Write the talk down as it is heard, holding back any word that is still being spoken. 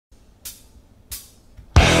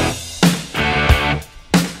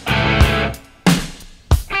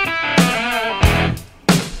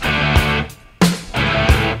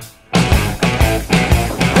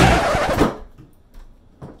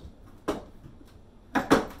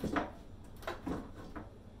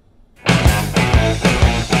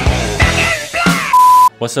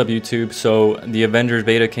What's up, YouTube? So the Avengers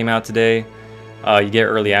Beta came out today. You get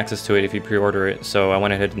early access to it if you pre-order it. So I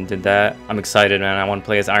went ahead and did that. I'm excited, man. I want to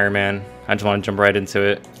play as Iron Man. I just want to jump right into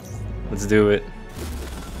it. Let's do it.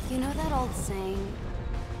 You know that old saying,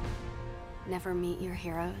 never meet your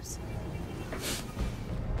heroes?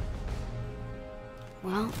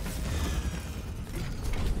 Well,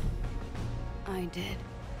 I did.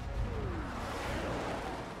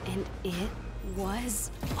 And it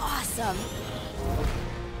was awesome.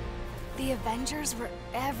 The Avengers were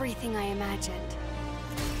everything I imagined.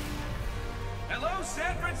 Hello,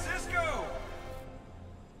 San Francisco!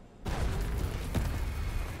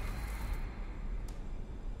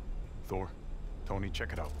 Thor, Tony,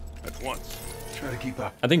 check it out. At once. Try to keep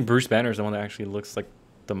up. I think Bruce Banner is the one that actually looks like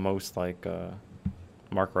the most like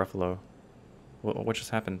Mark Ruffalo. What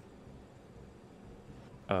just happened?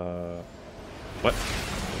 What?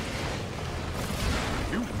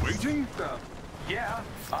 You waiting? Yeah,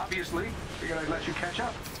 obviously. Figured I'd let you catch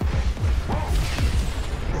up.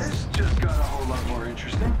 Whoa! This just got a whole lot more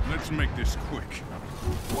interesting. Let's make this quick.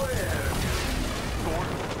 Where? Thor,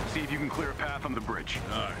 see if you can clear a path on the bridge.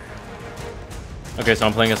 Aye. Okay, so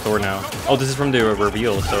I'm playing as Thor now. Oh, this is from the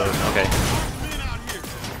reveal, so okay.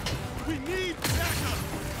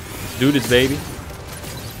 Let's do this, baby.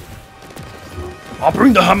 I'll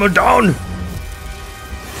bring the hammer down.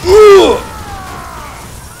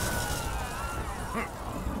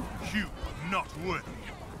 You are not worthy.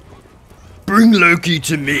 Bring Loki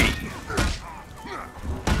to me.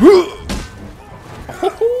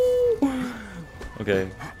 Okay.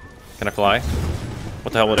 Can I fly?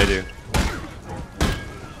 What the hell would I do?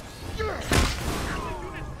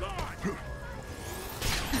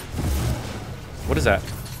 What is that?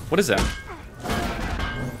 What is that?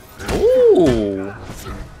 Ooh.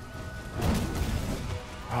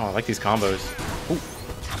 Oh, I like these combos. Ooh.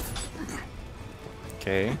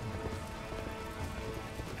 Okay.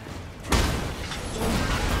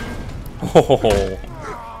 Oh.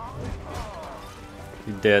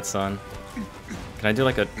 You dead, son. Can I do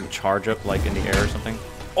like a charge up like in the air or something?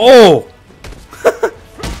 Oh!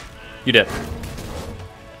 You dead.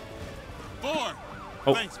 Thor!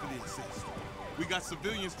 Oh. Thanks for the assist. We got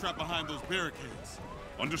civilians trapped behind those barricades.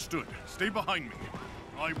 Understood. Stay behind me.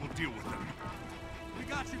 I will deal with them. We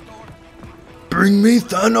got you, Thor. Bring me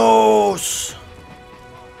Thanos!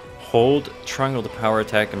 Hold triangle to power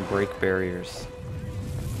attack and break barriers.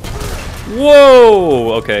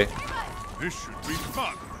 Whoa! Okay. This should be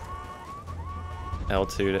fun.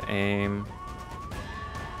 L2 to aim.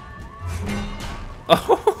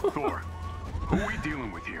 Thor, who are we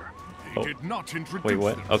dealing with here? They did not introduce Wait,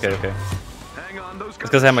 what? themselves. Okay, okay. Hang on, those It's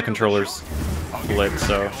because I have my controllers I'll flipped, get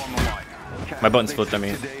so you on the line. my buttons flipped, I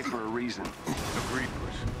mean. Today for a reason. Agreed,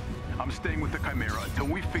 Bruce. I'm staying with the Chimera until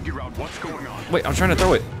we figure out what's going on. Wait, I'm trying to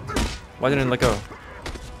throw it. Why didn't it let go?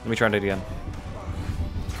 Let me try it again.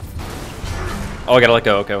 Oh, I gotta let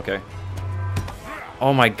go. Okay, okay.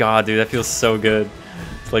 Oh my god, dude, that feels so good.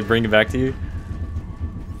 To like bring it back to you.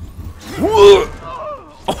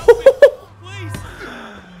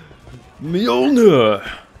 Mjolnir.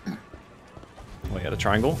 Oh yeah, the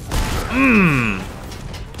triangle. Mmm.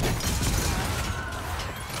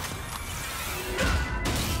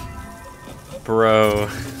 Bro.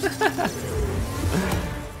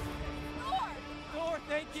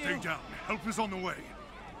 Stay down. Help is on the way.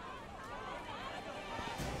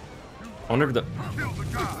 I wonder if the... Kill the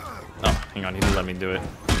guy. Oh, hang on, he didn't let me do it.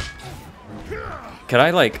 Could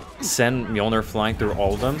I, like, send Mjolnir flying through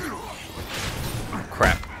all of them? Oh,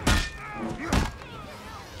 crap.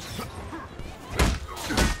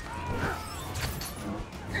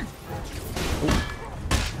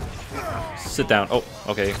 Ooh. Sit down. Oh,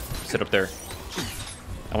 okay. Sit up there.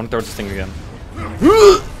 I want to throw this thing again.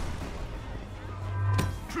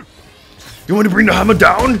 You want to bring the hammer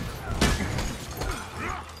down?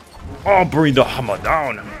 I'll bring the hammer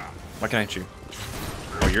down. Why can't you?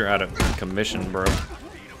 Oh, you're out of commission, bro.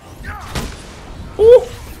 Ooh.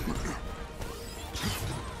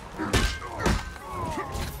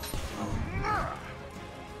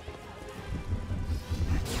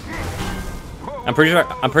 I'm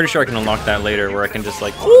pretty sure I can unlock that later, where I can just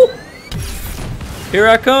like, ooh, here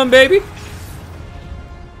I come, baby.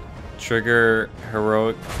 Trigger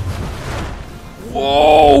heroic.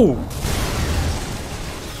 Whoa!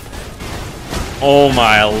 Oh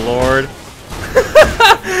my lord.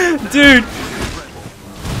 Dude.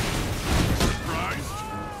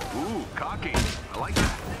 Ooh, cocky. I like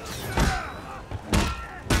that.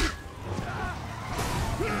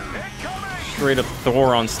 Straight up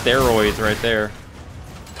Thor on steroids right there.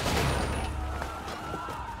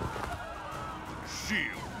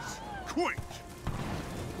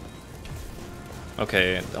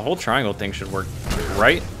 Okay, the whole triangle thing should work,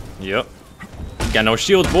 right? Yep. You got no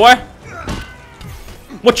shields, boy.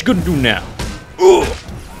 What you gonna do now? Ugh.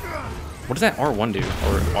 What does that R1 do?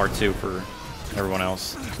 Or R2 for everyone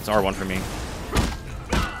else? It's R1 for me.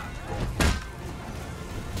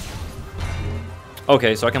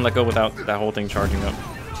 Okay, so I can let go without that whole thing charging up.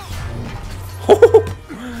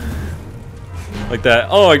 Like that.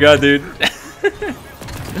 Oh my god, dude. You're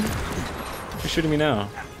shooting me now.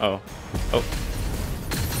 Oh. Oh.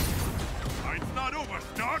 It's not over,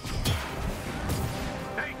 Stark.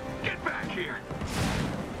 Hey, get back here.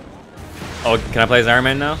 Oh, can I play as Iron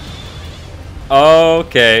Man now?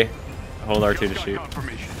 Okay. Hold R2 to Just got shoot.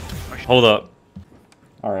 confirmation. Hold up.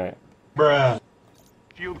 Alright.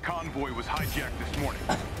 Shield convoy was hijacked this morning.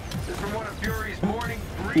 This is from one of Fury's morning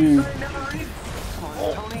briefs I never read. Come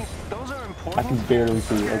on, Tony. Those are important. I can barely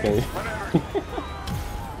see. Okay. Whatever.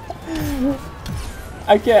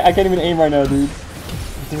 I can't even aim right now, dude. I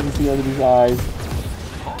can't even see under these eyes.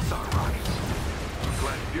 Pulsar rockets. I'm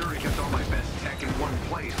glad Fury kept all my best tech in one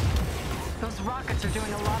place. Those rockets are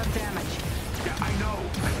doing a lot of damage. Yeah, I know.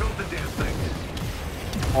 I built the damn thing.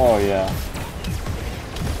 Oh yeah.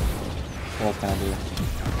 What else can I do?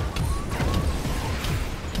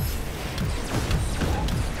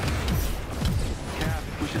 Cap,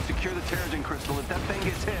 we should secure the Terrigen crystal if that thing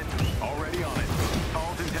gets hit. Already on it.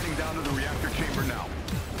 Carlton's heading down to the reactor chamber now.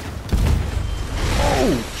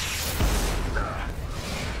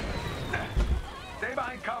 Stay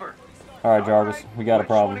behind cover. All right, Jarvis, we got a Which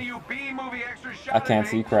one of problem. you B-movie extras shot I at can't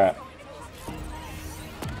me? see crap.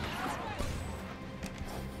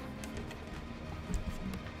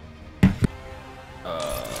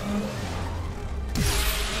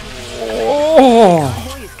 Oh!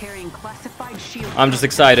 Convoy is carrying classified shield. I'm just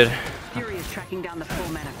excited. Fury is tracking down the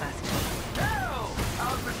full manifest.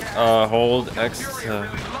 Hold X.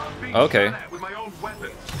 Okay. With my own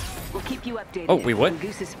weapon. We'll keep you updated. Oh, wait, what? And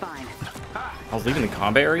Goose is fine. I was leaving the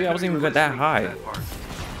combat area? I wasn't even get that high.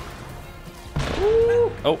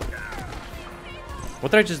 Oh.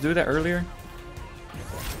 What did I just do that earlier?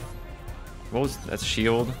 What was that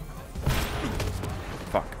shield?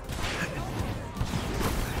 Fuck.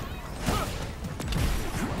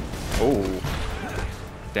 Oh.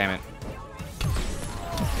 Damn it.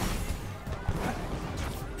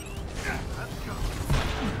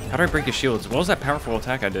 How do I break his shields? What was that powerful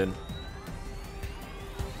attack I did?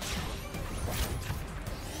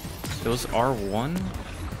 It was R1?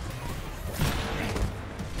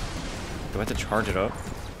 Do I have to charge it up?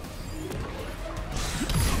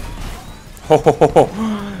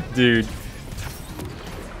 Oh, dude.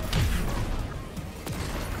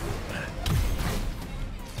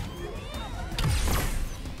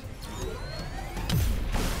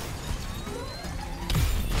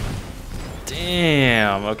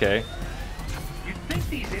 Damn, okay. You'd think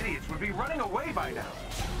these idiots would be running away by now.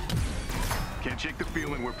 Can't shake the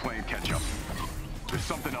feeling we're playing catch up. There's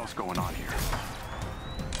something else going on here.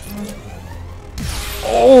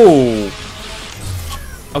 Oh!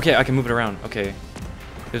 Okay, I can move it around. Okay.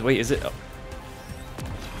 Wait, is it...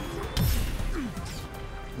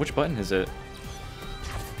 Which button is it?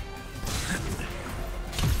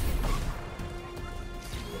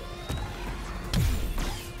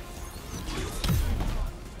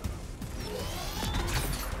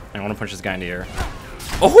 I want to punch this guy in the air.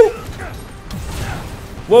 Oh!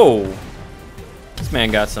 Whoa! This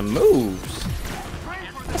man got some moves.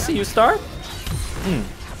 I see you, Star.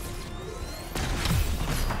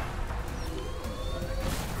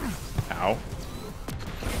 Ow.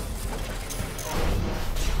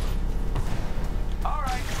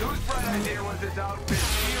 Alright, whose bright idea was this outfit?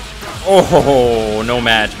 Oh, no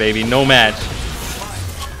match, baby. No match.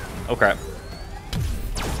 Oh, crap.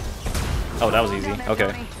 Oh, that was easy.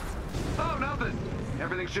 Okay. Oh, nothing.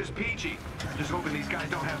 Everything's just peachy. Just hoping these guys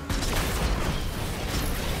don't have...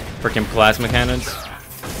 Freaking plasma cannons.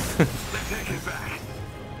 They take it back.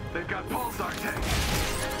 They've got pulsar tanks.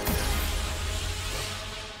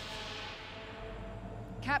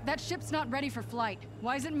 Cap, that ship's not ready for flight.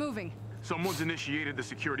 Why is it moving? Someone's initiated the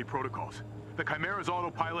security protocols. The Chimera's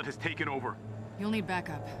autopilot has taken over. You'll need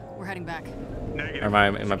backup. We're heading back. Negative. Am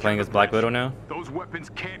I playing as Black Widow now? Those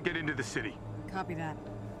weapons can't get into the city. Copy that.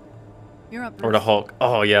 You're up, Or the Bruce. Hulk?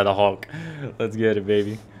 Oh yeah, the Hulk. Let's get it,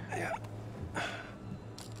 baby.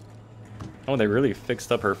 Oh, they really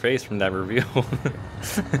fixed up her face from that reveal.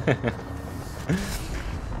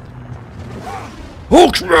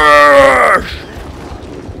 Hulk smash!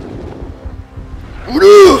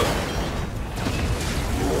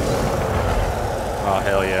 Oh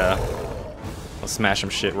hell yeah! I'll smash some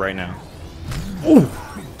shit right now. Ooh!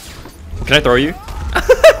 Can I throw you?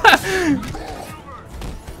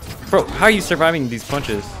 Bro, how are you surviving these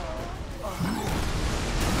punches?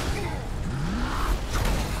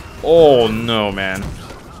 Oh no, man.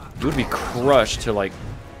 You would be crushed to like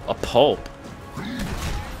a pulp.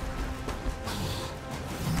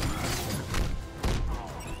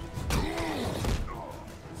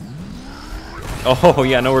 Oh,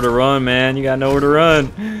 you got nowhere to run, man. You got nowhere to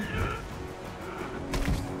run.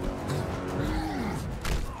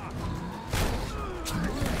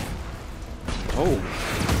 Oh.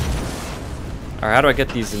 Alright, how do I get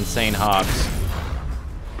these insane hops?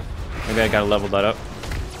 Maybe I gotta level that up.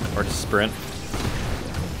 Or just sprint.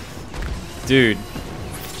 Dude.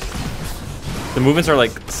 The movements are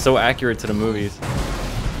like so accurate to the movies.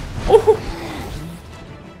 Oh.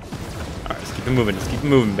 Alright, let's keep it moving. Let's keep it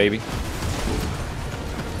moving, baby.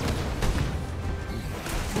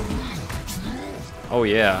 Oh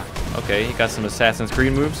yeah. Okay, he got some Assassin's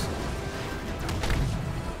Creed moves.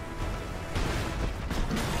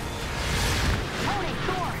 Tony,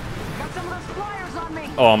 Thor, got some of those flyers on me.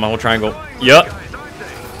 Oh, my whole triangle. Yup.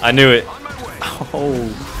 I knew it. Oh.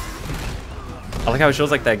 I like how it shows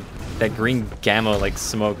like that green gamma like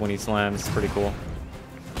smoke when he slams. It's pretty cool.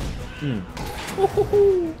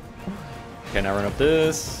 Okay, now run up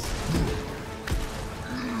this.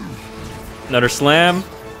 Another slam.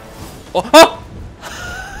 Oh! Oh!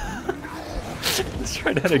 Let's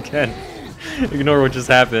try that again. Ignore what just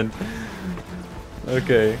happened.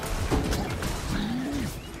 Okay.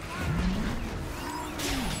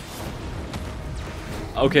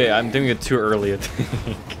 Okay, I'm doing it too early, I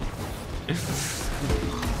think.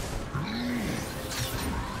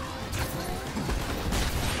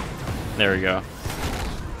 There we go.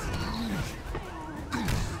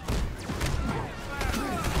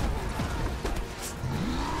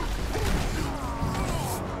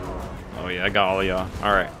 Oh yeah, I got all y'all.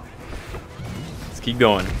 Alright. Let's keep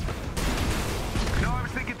going. You know, I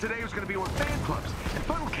was thinking today was going to be more fan clubs and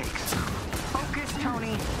funnel cakes. Focus,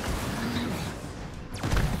 Tony.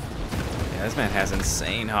 Yeah, this man has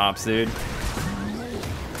insane hops, dude. It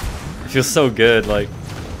feels so good, like,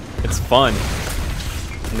 it's fun.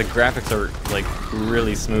 And the graphics are, like,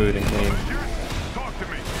 really smooth and clean. Talk to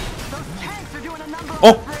me. Those tanks are doing a number on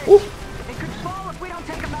Oh! the bridge. Ooh. They could fall if we don't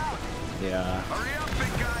take them out. Yeah. Hurry up,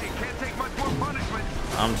 big guy. Can't take much more punishment.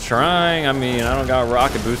 I'm trying. I mean, I don't got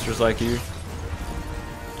rocket boosters like you.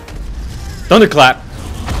 Thunderclap!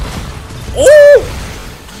 Oh!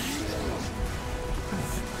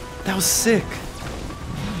 That was sick.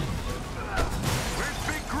 Where's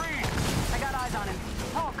Big Green? I got eyes on him.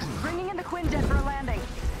 Hulk, bringing in the Quinjet for a landing.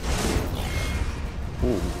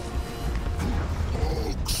 Ooh.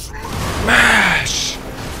 Smash!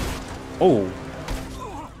 Oh.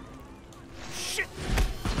 Shit.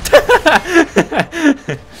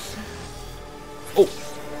 Oh.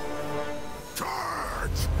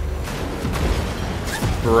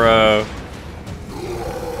 Bro.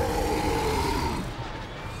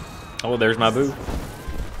 Oh, there's my boo.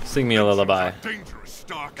 Sing me a lullaby. Dangerous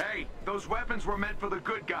stock. Hey, those weapons were meant for the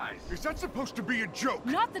good guys. Is that supposed to be a joke?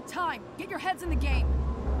 Not the time. Get your heads in the game.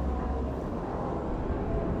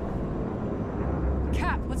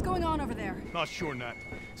 Cap, what's going on over there? Not sure, Nat.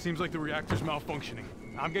 Seems like the reactor's malfunctioning.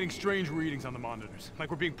 I'm getting strange readings on the monitors, like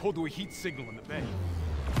we're being pulled to a heat signal in the bay.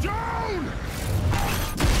 Down!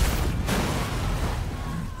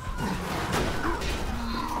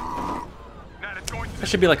 Nat, it's going to That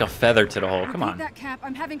should be like a feather to the hole. Come Repeat on. that, Cap.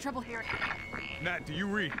 I'm having trouble hearing. Nat, do you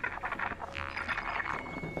read?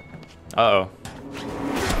 Uh-oh.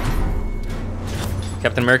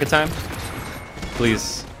 Captain America time?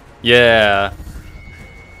 Please. Yeah.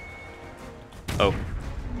 Oh.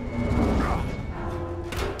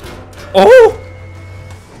 Oh!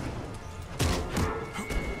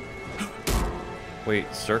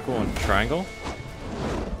 Wait, circle and triangle?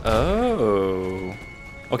 Oh.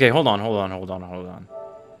 Okay, hold on.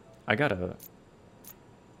 I gotta...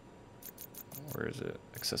 Where is it?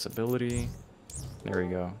 Accessibility. There we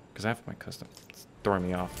go. Because I have my custom. It's throwing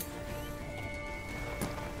me off.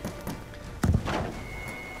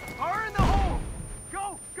 Fire in the hole!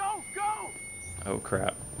 Go, go, go! Oh,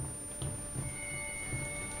 crap.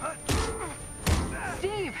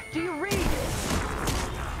 Steve, do you read?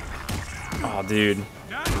 Oh, dude.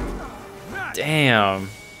 Nat? Nat! Damn.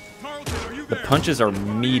 Carlton, are you The there? punches are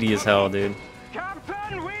meaty as hell, dude.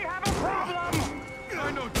 Captain, we have a problem!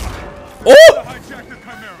 I know, Doc. Oh! Hijack the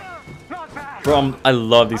Chimera. Not bad! Bro, I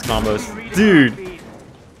love these combos. Dude.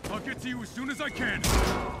 I'll get to you as soon as I can.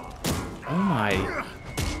 Oh my.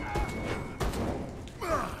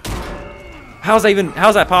 How's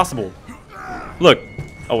that possible? Look.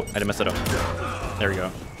 Oh, I didn't mess it up. There we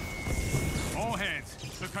go. All hands.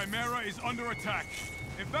 The Chimera is under attack.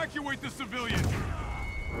 Evacuate the civilians.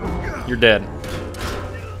 You're dead.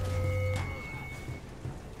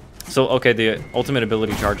 So, okay, the ultimate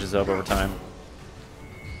ability charges up over time.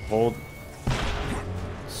 Hold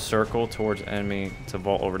circle towards enemy to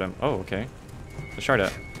vault over them. Oh, okay. Let's try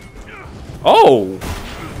that. Oh!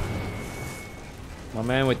 My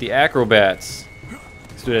man with the acrobats.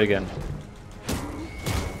 Let's do that again.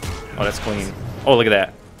 Oh, that's clean. Oh, look at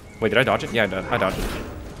that. Wait, did I dodge it? Yeah, I dodged it.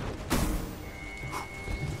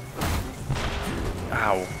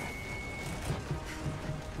 Ow.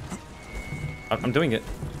 I'm doing it.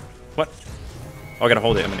 What? Oh, I gotta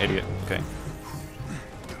hold it. I'm an idiot. Okay.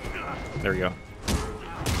 There we go.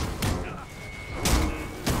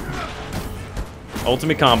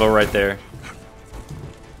 Ultimate combo right there.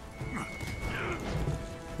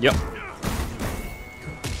 Yep.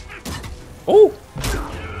 Oh!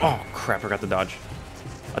 Oh, crap. I forgot to dodge.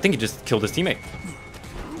 I think he just killed his teammate.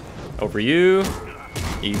 Over you.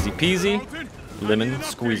 Easy peasy. Lemon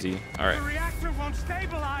squeezy. Alright. The reactor won't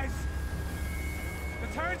stabilize. The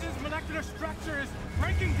turret's molecular structure is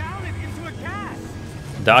breaking down it into a gas.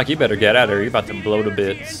 Doc, you better get out of here. You're about to blow to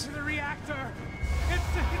Energy bits. into the reactor.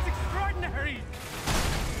 It's extraordinary.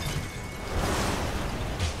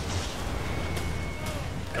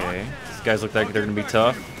 Okay. These guys look like they're gonna be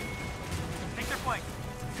tough. Take their flank.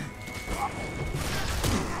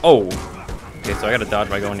 Oh! Okay, so I gotta dodge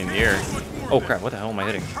by going in the air. Oh crap, what the hell am I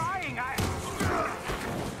hitting?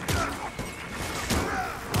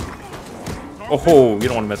 Oh, you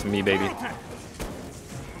don't want to mess with me, baby.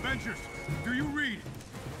 Avengers, do you read?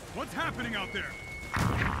 What's happening out there?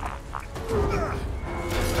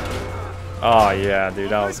 Oh yeah,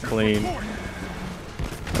 dude, that was clean.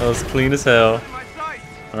 That was clean as hell.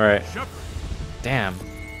 Alright. Damn.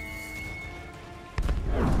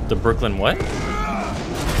 The Brooklyn what?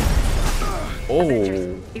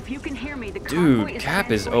 Oh. If you can hear me, the Dude,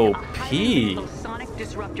 Cap is OP. sonic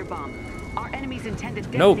disruptor bomb. Our enemies intend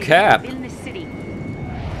to No Cap. in the city.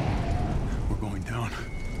 We're going down.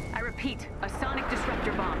 I repeat, a sonic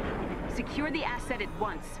disruptor bomb. Secure the asset at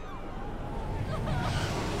once.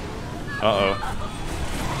 Uh-oh.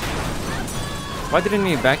 Why didn't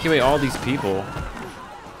he evacuate all these people?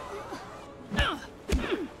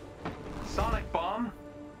 Sonic bomb?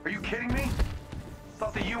 Are you kidding me?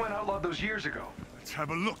 Thought the UN outlawed those years ago. Let's have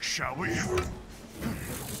a look, shall we?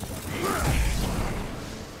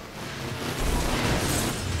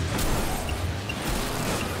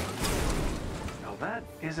 Now that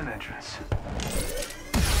is an entrance.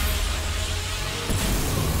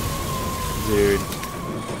 Dude.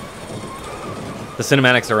 The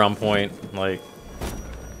cinematics are on point. Like,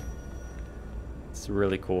 it's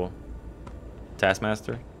really cool.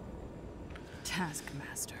 Taskmaster?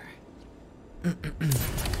 Taskmaster. We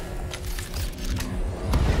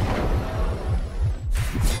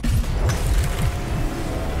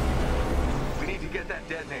need to get that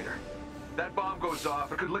detonator. That bomb goes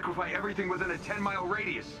off, it could liquefy everything within a 10-mile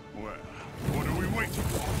radius. Well, what are we waiting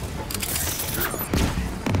for?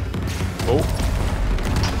 Oh.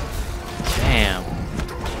 Damn.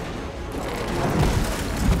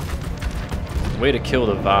 Way to kill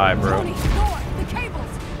the vibe, bro. Tony, Thor, the cables.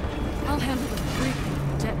 I'll handle the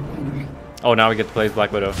freaking detonator. Oh, now we get to play as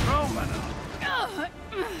Black Widow.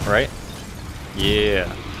 Right?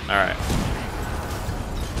 Yeah. Alright.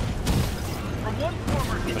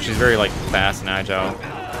 Oh, she's very, like, fast and agile.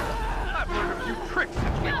 I've learned a few tricks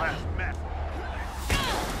since we last met.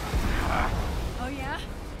 Oh yeah?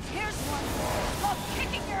 Here's one. I'm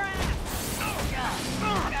kicking your ass.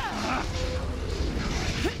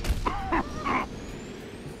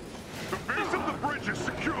 The base of the bridge is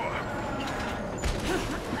secure.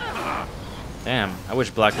 Damn, I wish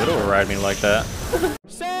Black Widow would ride me like that.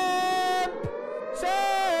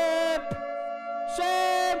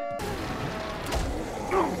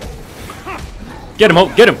 Get him,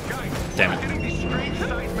 Hope, get him! Damn it. Getting these strange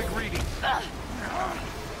seismic readings. Got it.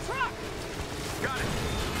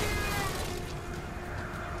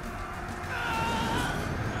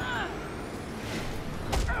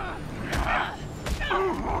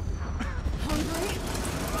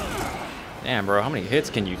 Damn, bro, how many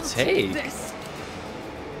hits can you take? This.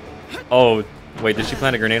 Oh, wait, did she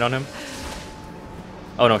plant a grenade on him?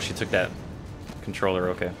 Oh no, she took that controller,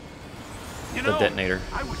 okay. You The know, detonator.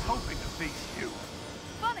 I was hoping to face you.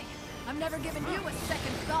 Funny. I'm never giving you a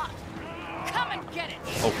second thought. Come and get it.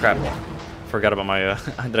 Oh crap. Forgot about my,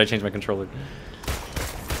 did I change my controller?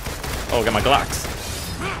 Oh, I got my Glocks.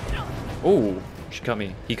 Oh, she cut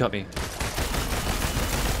me. He cut me.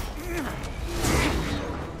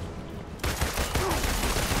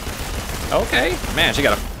 Okay. Man, she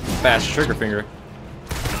got a fast trigger finger.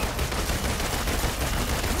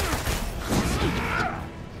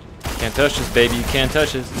 Can't touch this, baby. You can't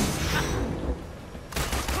touch this.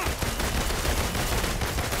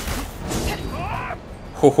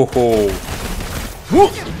 Ho ho ho.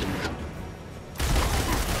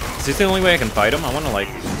 Is this the only way I can fight him? I want to like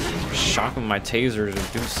shock him with my tasers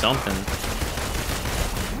or do something.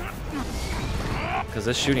 Because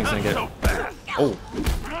this shooting's gonna get. Oh. Oh,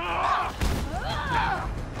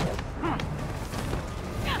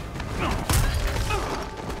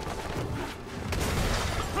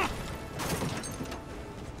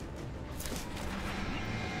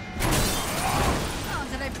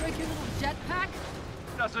 did I break your little jetpack?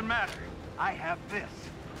 Doesn't matter. I have this.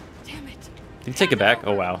 Damn it. Did you take it back?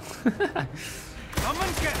 Oh wow.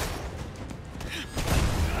 Someone get it.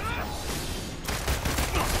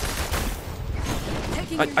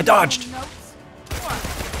 I dodged. Notes?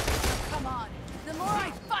 Come on. The more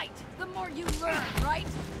I fight, the more you learn, right?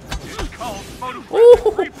 It's called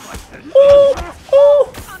photographic reflexes.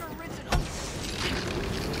 Unoriginal.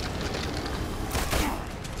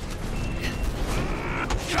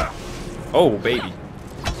 Oh baby.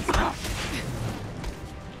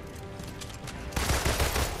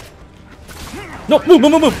 No,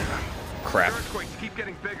 move. Crap. Earthquakes keep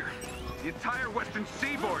getting bigger. The entire western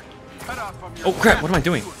seaboard cut off from your Oh crap, what am I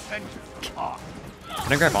doing? you Avengers are lost.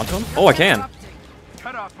 Can I grab onto him? Oh, I can.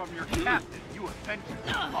 Cut off from your captain, you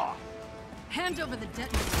Avengers are lost. Hand over the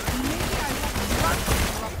detonator, and maybe I won't drop you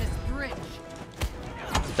off this bridge.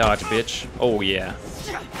 Dodge, bitch. Oh yeah.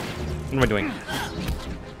 What am I doing?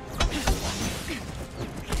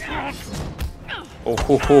 Oh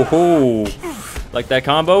ho ho ho. Like that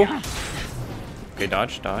combo? Okay,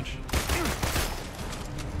 dodge.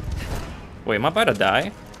 Wait, am I about to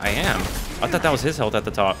die? I am. I thought that was his health at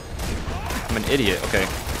the top. I'm an idiot. Okay.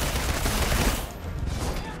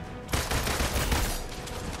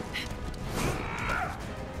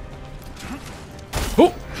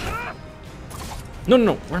 Oh!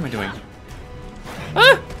 No. What am I doing?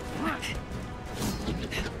 Ah!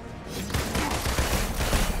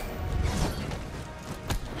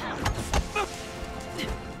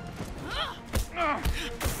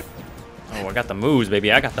 Oh, I got the moves,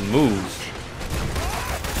 baby. I got the moves.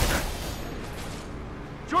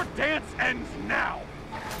 Your dance ends now.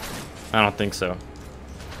 I don't think so.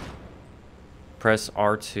 Press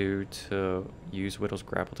R2 to use Widow's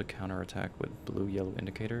grapple to counterattack with blue-yellow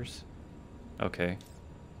indicators. Okay.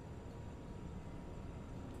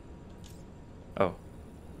 Oh.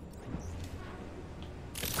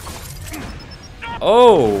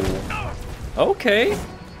 Oh! Okay.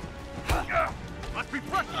 Must be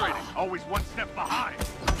frustrating. Always one step behind.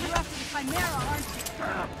 You're after the Chimera, aren't you?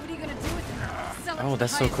 What are you gonna do with it? Sell it Oh, to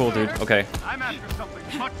that's the so highest cool, dude. bidder? Okay. I'm after something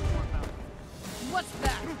much more valuable. What's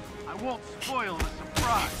that? I won't spoil the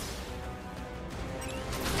surprise.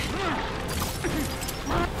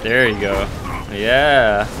 There you go.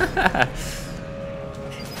 Yeah.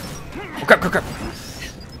 Oh, crap.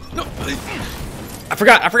 No. I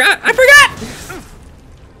forgot.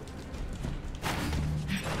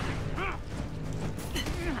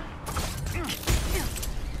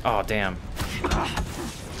 Oh, damn.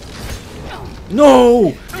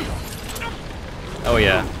 No! Oh,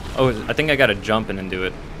 yeah. Oh, I think I gotta jump in and do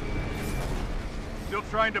it. Still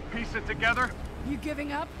trying to piece it together? You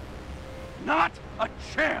giving up? Not a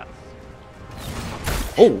chance.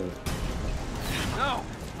 Oh! No.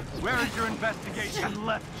 Where has your investigation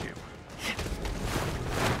left you?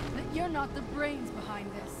 That you're not the brains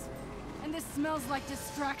behind this. And this smells like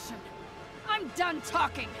distraction. I'm done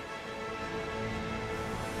talking.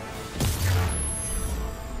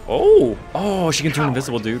 Oh! Oh, she can turn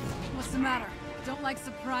invisible, dude. What's the matter? Don't like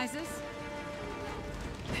surprises?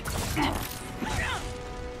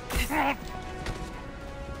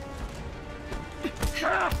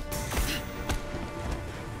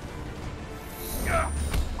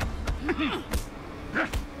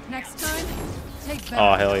 Next time, take better.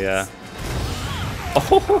 Oh, hell yeah.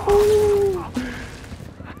 Oh!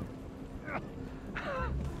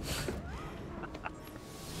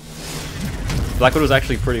 Blackwood was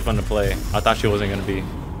actually pretty fun to play. I thought she wasn't gonna be.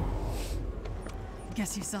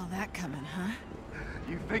 Guess you saw that coming, huh?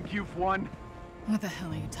 You think you've won? What the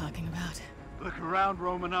hell are you talking about? Look around,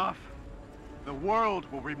 Romanoff. The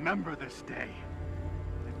world will remember this day.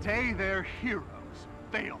 The day their heroes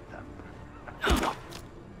failed them.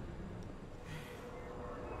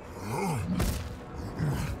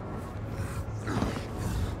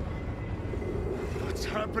 What's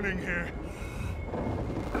happening here?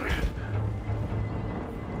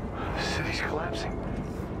 The city's collapsing.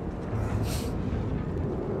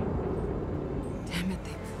 Damn it,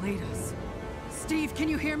 they played us. Steve, can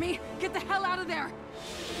you hear me? Get the hell out of there!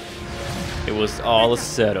 It was all a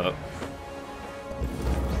setup.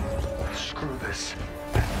 this.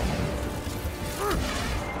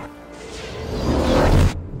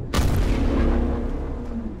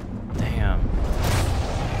 Damn.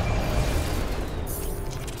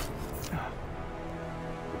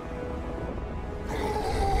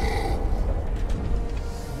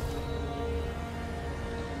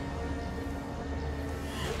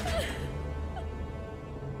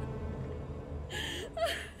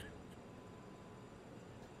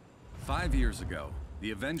 Five years ago, the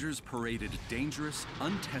Avengers paraded dangerous,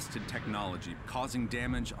 untested technology causing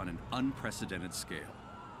damage on an unprecedented scale.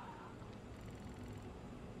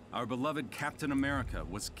 Our beloved Captain America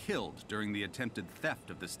was killed during the attempted theft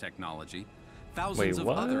of this technology. Thousands of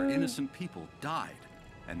other innocent people died,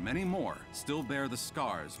 and many more still bear the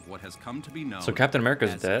scars of what has come to be known So Captain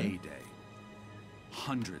America's as dead? A-Day.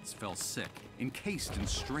 Hundreds fell sick, encased in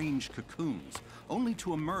strange cocoons, only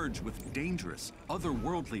to emerge with dangerous,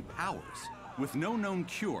 otherworldly powers. With no known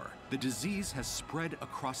cure, the disease has spread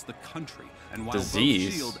across the country, and while both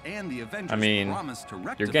S.H.I.E.L.D. and the Avengers promised to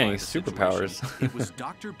rectify you're getting the superpowers. situation, it was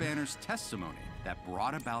Dr. Banner's testimony that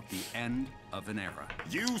brought about the end of an era.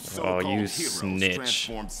 You so-called heroes snitch.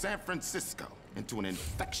 transformed San Francisco into an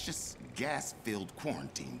infectious, gas-filled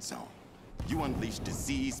quarantine zone. You unleashed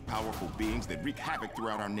disease, powerful beings that wreak havoc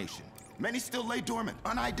throughout our nation. Many still lay dormant,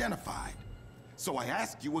 unidentified. So I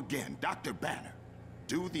ask you again, Dr. Banner,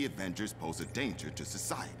 do the Avengers pose a danger to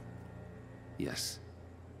society? Yes.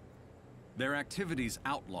 Their activities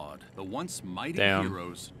outlawed, the once mighty Damn.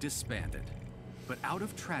 heroes disbanded. But out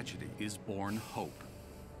of tragedy is born hope.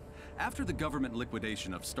 After the government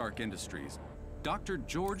liquidation of Stark Industries, Dr.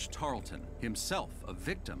 George Tarleton, himself a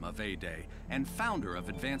victim of A-Day and founder of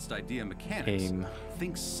Advanced Idea Mechanics,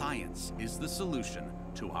 thinks science is the solution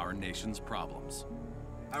to our nation's problems.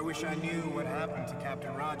 I wish I knew what happened to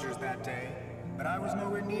Captain Rogers that day, but I was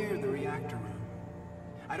nowhere near the reactor room.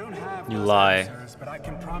 I don't have those answers, but I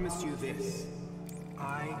can promise you this.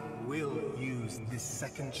 I will use this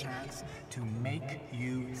second chance to make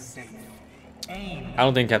you safe. I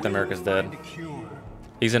don't think Captain America's dead.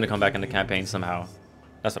 He's gonna come back in the campaign somehow.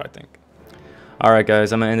 That's what I think. Alright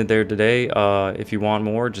guys, I'm gonna end it there today. If you want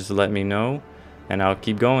more, just let me know and I'll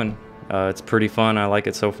keep going. It's pretty fun. I like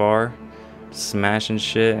it so far. Smashing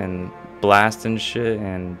shit and blasting shit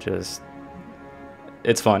and just...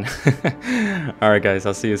 it's fun. Alright guys,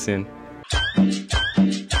 I'll see you soon.